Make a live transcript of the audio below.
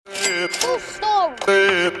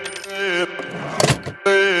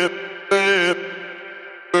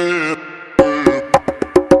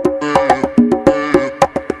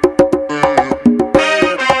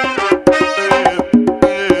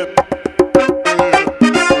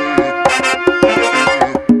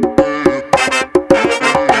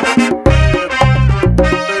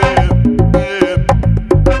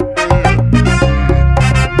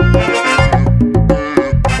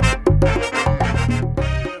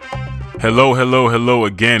Hello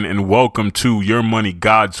again, and welcome to Your Money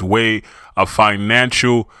God's Way, a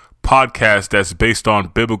financial podcast that's based on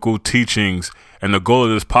biblical teachings. And the goal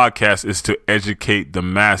of this podcast is to educate the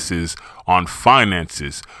masses on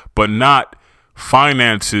finances, but not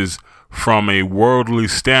finances from a worldly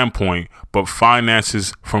standpoint, but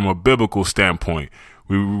finances from a biblical standpoint.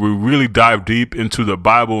 We really dive deep into the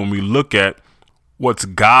Bible and we look at what's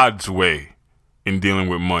God's way in dealing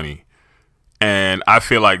with money. And I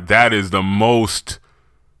feel like that is the most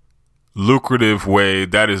lucrative way,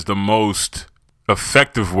 that is the most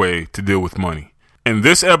effective way to deal with money. And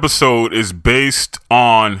this episode is based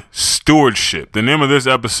on stewardship. The name of this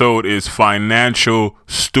episode is Financial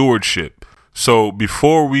Stewardship. So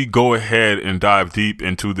before we go ahead and dive deep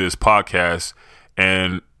into this podcast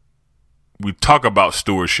and we talk about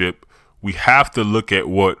stewardship, we have to look at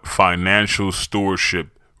what financial stewardship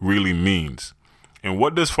really means. And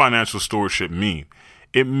what does financial stewardship mean?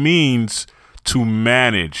 It means to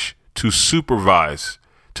manage, to supervise,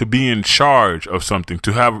 to be in charge of something,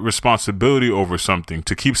 to have responsibility over something,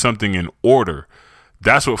 to keep something in order.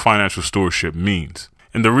 That's what financial stewardship means.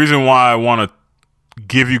 And the reason why I want to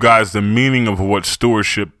give you guys the meaning of what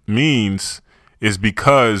stewardship means is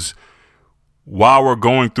because while we're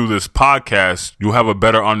going through this podcast, you'll have a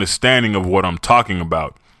better understanding of what I'm talking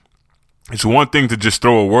about. It's one thing to just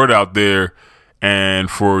throw a word out there and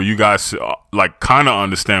for you guys to kind of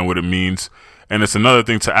understand what it means. And it's another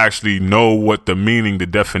thing to actually know what the meaning, the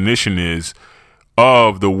definition is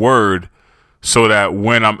of the word, so that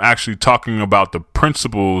when I'm actually talking about the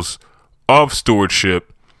principles of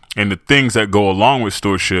stewardship and the things that go along with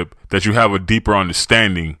stewardship, that you have a deeper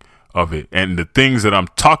understanding of it. And the things that I'm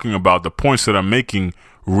talking about, the points that I'm making,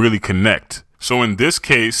 really connect. So in this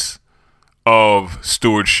case of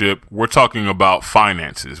stewardship, we're talking about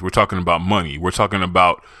finances. We're talking about money. We're talking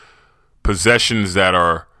about possessions that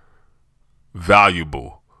are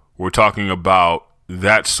valuable. We're talking about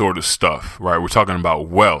that sort of stuff, right? We're talking about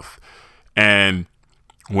wealth. And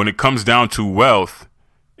when it comes down to wealth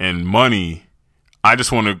and money, I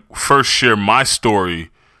just want to first share my story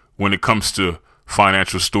when it comes to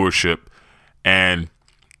financial stewardship. And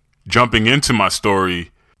jumping into my story,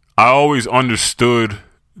 I always understood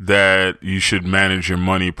that you should manage your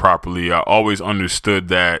money properly. I always understood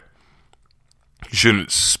that you shouldn't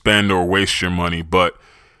spend or waste your money, but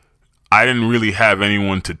I didn't really have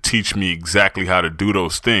anyone to teach me exactly how to do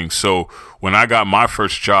those things. So when I got my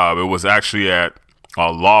first job, it was actually at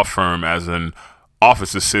a law firm as an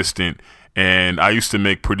office assistant, and I used to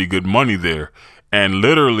make pretty good money there. And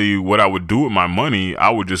literally what I would do with my money, I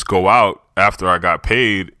would just go out after I got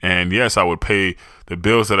paid, and yes, I would pay the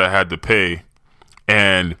bills that I had to pay.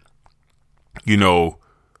 And,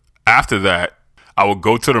 after that, I would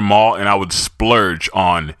go to the mall and I would splurge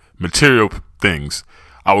on material things.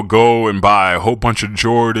 I would go and buy a whole bunch of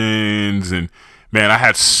Jordans, and man, I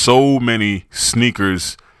had so many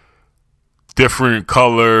sneakers, different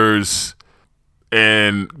colors.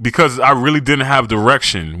 And because I really didn't have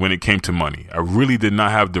direction when it came to money, I really did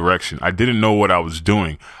not have direction. I didn't know what I was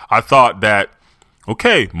doing. I thought that,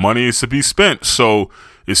 okay, money is to be spent. So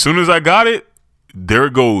as soon as I got it, there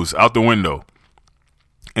it goes out the window.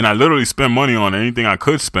 And I literally spent money on anything I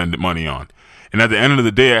could spend money on. And at the end of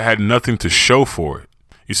the day, I had nothing to show for it.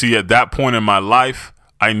 You see, at that point in my life,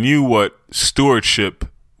 I knew what stewardship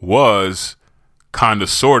was, kind of,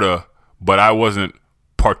 sort of, but I wasn't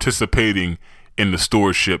participating in the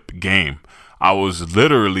stewardship game. I was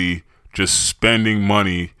literally just spending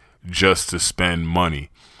money just to spend money.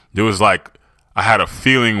 There was I had a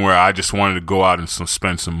feeling where I just wanted to go out and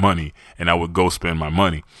spend some money, and I would go spend my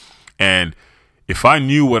money. And if I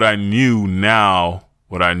knew what I knew now,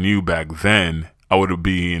 what I knew back then, I would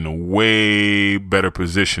be in a way better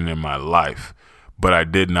position in my life. But I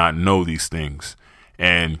did not know these things.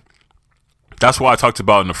 And that's why I talked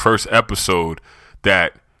about in the first episode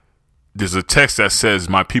that there's a text that says,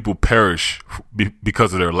 my people perish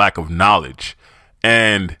because of their lack of knowledge.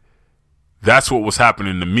 And that's what was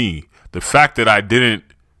happening to me. The fact that I didn't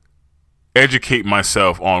educate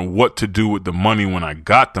myself on what to do with the money when I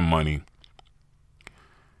got the money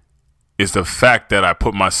is the fact that I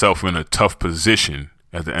put myself in a tough position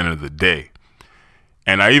at the end of the day.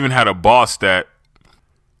 And I even had a boss that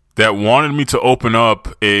wanted me to open up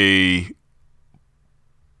a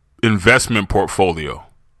investment portfolio.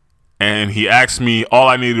 And he asked me, all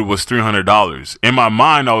I needed was $300. In my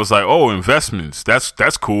mind, I was like, oh, investments. That's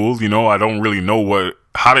cool. You know, I don't really know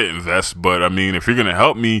how to invest. But I mean, if you're going to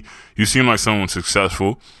help me, you seem like someone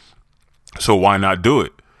successful. So why not do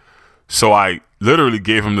it? So I literally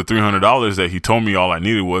gave him the $300 that he told me all I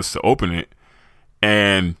needed was to open it.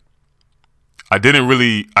 And I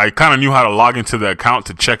kind of knew how to log into the account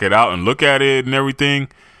to check it out and look at it and everything.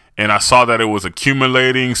 And I saw that it was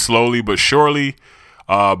accumulating slowly but surely.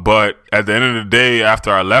 But at the end of the day,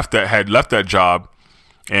 after I had left that job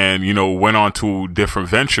and, you know, went on to different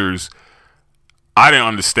ventures, I didn't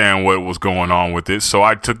understand what was going on with it. So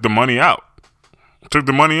I took the money out.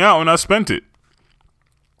 And I spent it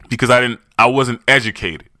because I wasn't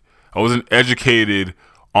educated. I wasn't educated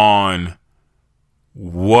on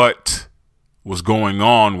what was going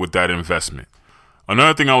on with that investment.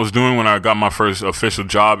 Another thing I was doing when I got my first official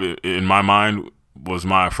job, in my mind was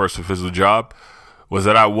my first official job, was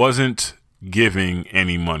that I wasn't giving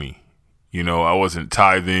any money. You know, I wasn't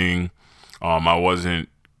tithing. I wasn't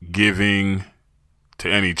giving to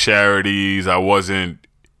any charities. I wasn't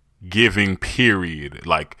giving, period.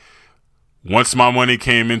 Like, once my money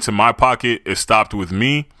came into my pocket, it stopped with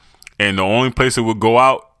me. And the only place it would go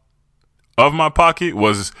out of my pocket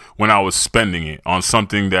was when I was spending it on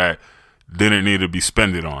something that didn't need to be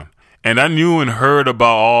spent on. And I knew and heard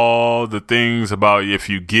about all the things about if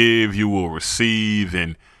you give, you will receive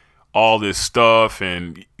and all this stuff.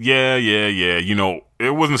 And yeah. You know,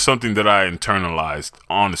 it wasn't something that I internalized,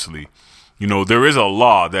 honestly. You know, there is a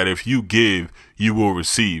law that if you give, you will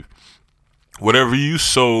receive. Whatever you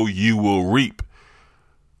sow, you will reap.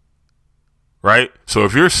 Right? So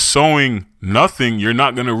if you're sowing nothing, you're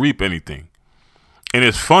not going to reap anything. And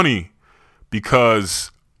it's funny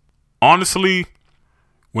because honestly,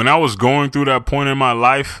 when I was going through that point in my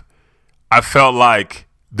life, I felt like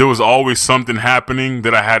there was always something happening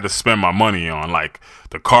that I had to spend my money on. Like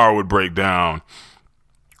the car would break down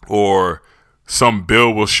or some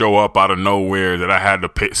bill will show up out of nowhere that I had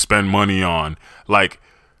to spend money on. Like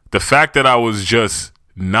the fact that I was just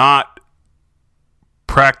not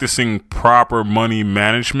practicing proper money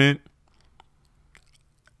management,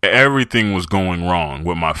 everything was going wrong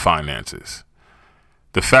with my finances.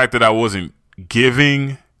 The fact that I wasn't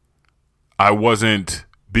giving, I wasn't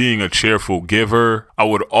being a cheerful giver. I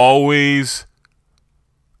would always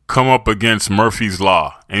come up against Murphy's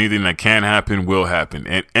Law. Anything that can happen will happen.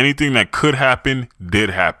 And anything that could happen did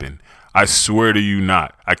happen. I swear to you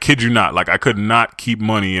not. I kid you not. Like, I could not keep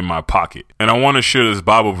money in my pocket. And I want to share this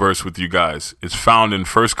Bible verse with you guys. It's found in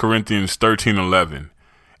 1 Corinthians 13:11.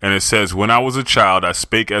 And it says, when I was a child, I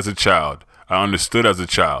spake as a child. I understood as a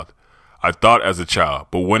child. I thought as a child.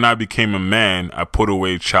 But when I became a man, I put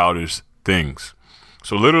away childish things.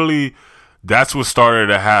 So literally, that's what started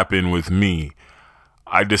to happen with me.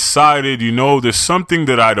 I decided, you know, there's something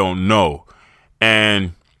that I don't know.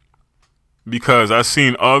 And because I've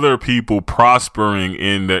seen other people prospering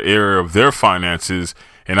in the area of their finances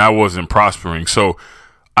and I wasn't prospering. So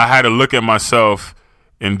I had to look at myself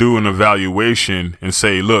and do an evaluation and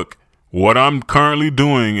say, look, what I'm currently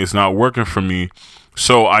doing is not working for me.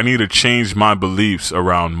 So I need to change my beliefs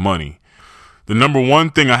around money. The number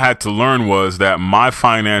one thing I had to learn was that my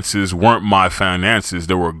finances weren't my finances.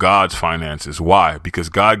 They were God's finances. Why? Because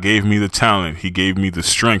God gave me the talent. He gave me the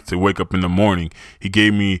strength to wake up in the morning. He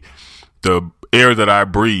gave me the air that I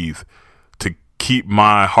breathe to keep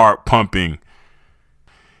my heart pumping.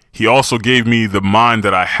 He also gave me the mind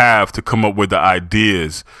that I have to come up with the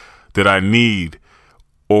ideas that I need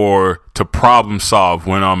or to problem solve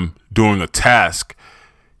when I'm doing a task.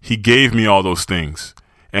 He gave me all those things.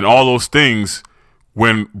 And all those things,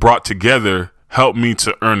 when brought together, help me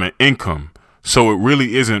to earn an income. So it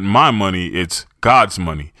really isn't my money, it's God's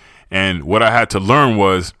money. And what I had to learn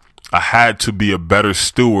was I had to be a better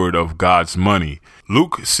steward of God's money.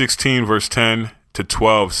 Luke 16 verse 10 to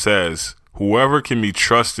 12 says, whoever can be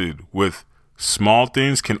trusted with small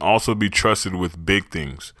things can also be trusted with big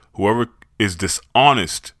things. Whoever is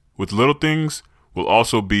dishonest with little things will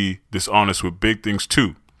also be dishonest with big things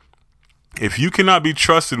too. If you cannot be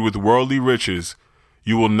trusted with worldly riches,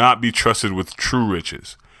 you will not be trusted with true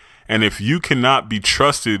riches. And if you cannot be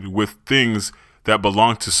trusted with things that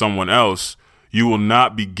belong to someone else, you will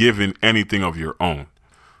not be given anything of your own.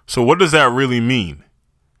 So what does that really mean?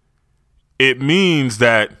 It means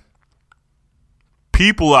that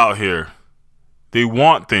people out here, they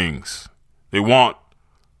want things. They want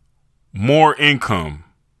more income.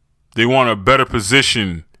 They want a better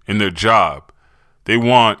position in their job. They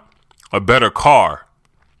want a better car.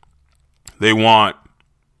 They want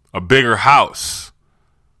a bigger house.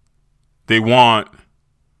 They want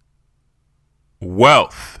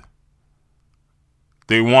wealth.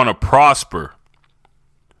 They want to prosper.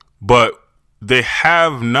 But they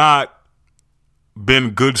have not been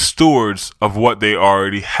good stewards of what they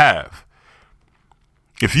already have.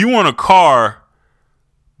 If you want a car,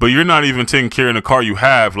 but you're not even taking care of the car you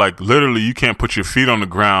have, like literally you can't put your feet on the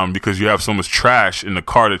ground because you have so much trash in the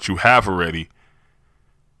car that you have already,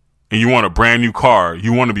 and you want a brand new car,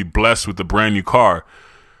 you want to be blessed with a brand new car,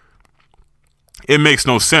 it makes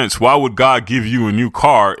no sense. Why would God give you a new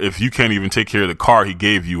car if you can't even take care of the car he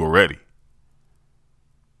gave you already?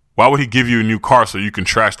 Why would he give you a new car so you can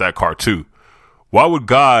trash that car too? Why would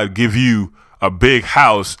God give you a big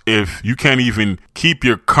house if you can't even keep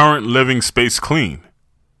your current living space clean?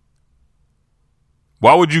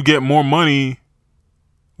 Why would you get more money?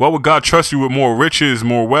 Why would God trust you with more riches,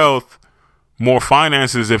 more wealth, more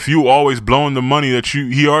finances if you always blowing the money that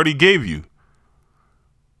he already gave you?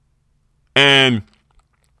 And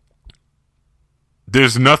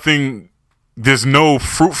there's no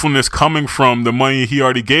fruitfulness coming from the money he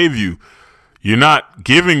already gave you. You're not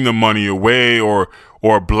giving the money away or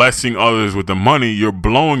blessing others with the money. You're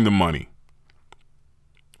blowing the money.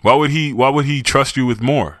 Why would he trust you with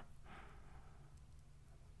more?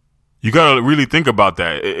 You got to really think about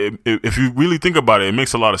that. If you really think about it, it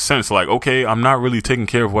makes a lot of sense. Like, okay, I'm not really taking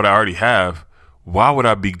care of what I already have. Why would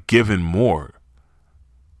I be given more?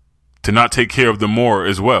 To not take care of the more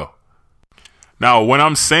as well. Now, when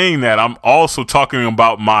I'm saying that, I'm also talking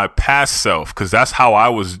about my past self, because that's how I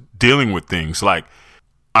was dealing with things. Like,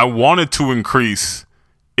 I wanted to increase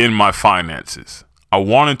in my finances. I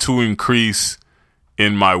wanted to increase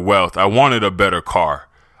in my wealth. I wanted a better car.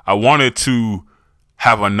 I wanted to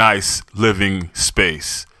have a nice living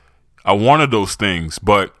space. I wanted those things,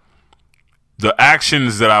 but the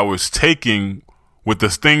actions that I was taking with the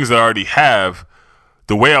things that I already have,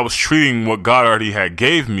 the way I was treating what God already had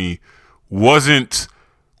gave me, wasn't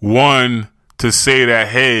one to say that,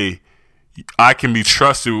 hey, I can be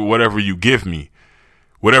trusted with whatever you give me.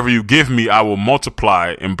 Whatever you give me, I will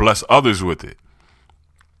multiply and bless others with it.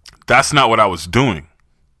 That's not what I was doing.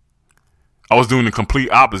 I was doing the complete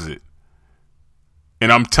opposite.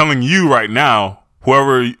 And I'm telling you right now,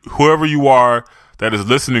 whoever you are that is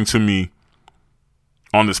listening to me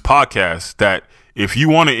on this podcast, that if you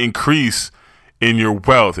want to increase in your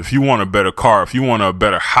wealth, if you want a better car, if you want a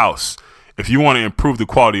better house, if you want to improve the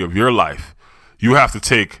quality of your life, you have to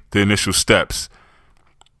take the initial steps.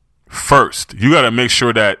 First, you got to make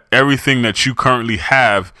sure that everything that you currently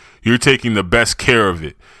have, you're taking the best care of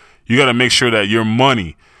it. You got to make sure that your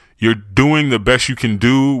money, you're doing the best you can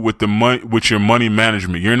do with the money, with your money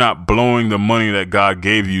management. You're not blowing the money that God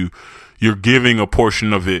gave you. You're giving a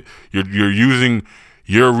portion of it. You're using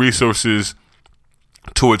your resources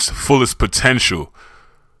to its fullest potential.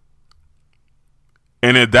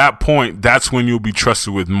 And at that point, that's when you'll be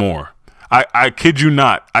trusted with more. I kid you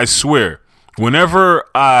not. I swear, whenever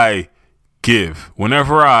I give,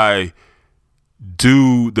 whenever I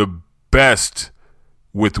do the best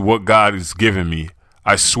with what God has given me,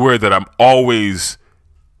 I swear that I'm always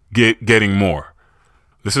getting more.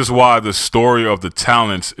 This is why the story of the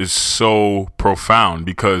talents is so profound,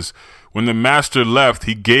 because when the master left,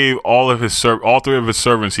 he gave all three of his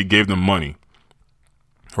servants, he gave them money,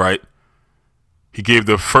 right? He gave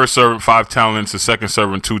the first servant 5 talents, the second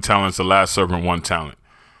servant 2 talents, the last servant 1 talent.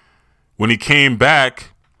 When he came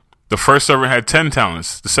back, the first servant had 10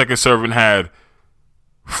 talents. The second servant had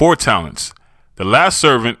 4 talents. The last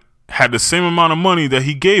servant had the same amount of money that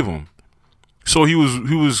he gave him. So he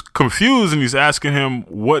was confused, and he's asking him,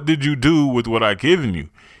 what did you do with what I given you?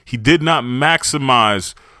 He did not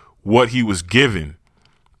maximize what he was given.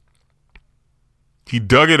 He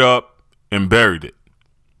dug it up and buried it.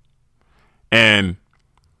 And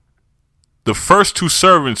the first 2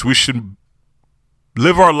 servants, we should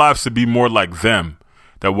live our lives to be more like them.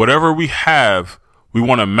 That whatever we have, we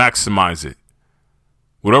want to maximize it.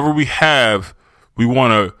 Whatever we have, we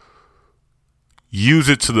want to use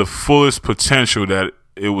it to the fullest potential that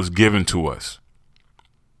it was given to us.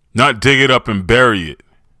 Not dig it up and bury it.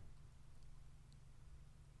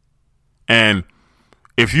 And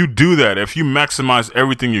if you do that, if you maximize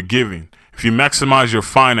everything you're giving, if you maximize your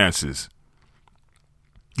finances,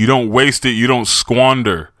 you don't waste it, you don't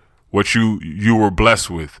squander what you were blessed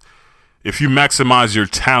with. If you maximize your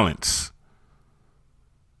talents,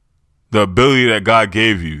 the ability that God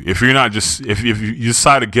gave you, if you're not just, if you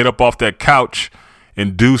decide to get up off that couch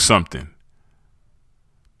and do something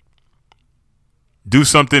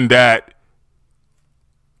that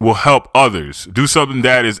will help others, do something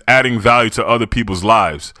that is adding value to other people's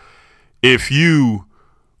lives. if you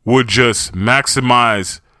would just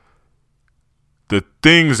maximize the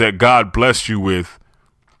things that God blessed you with,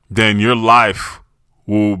 then your life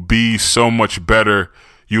will be so much better.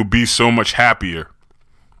 You'll be so much happier.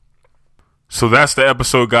 So that's the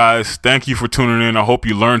episode, guys. Thank you for tuning in. I hope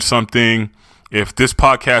you learned something. If this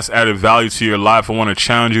podcast added value to your life, I want to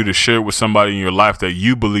challenge you to share it with somebody in your life that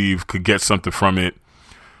you believe could get something from it.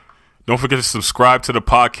 Don't forget to subscribe to the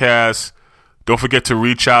podcast. Don't forget to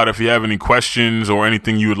reach out if you have any questions or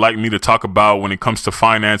anything you would like me to talk about when it comes to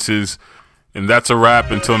finances. And that's a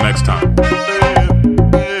wrap. Until next time.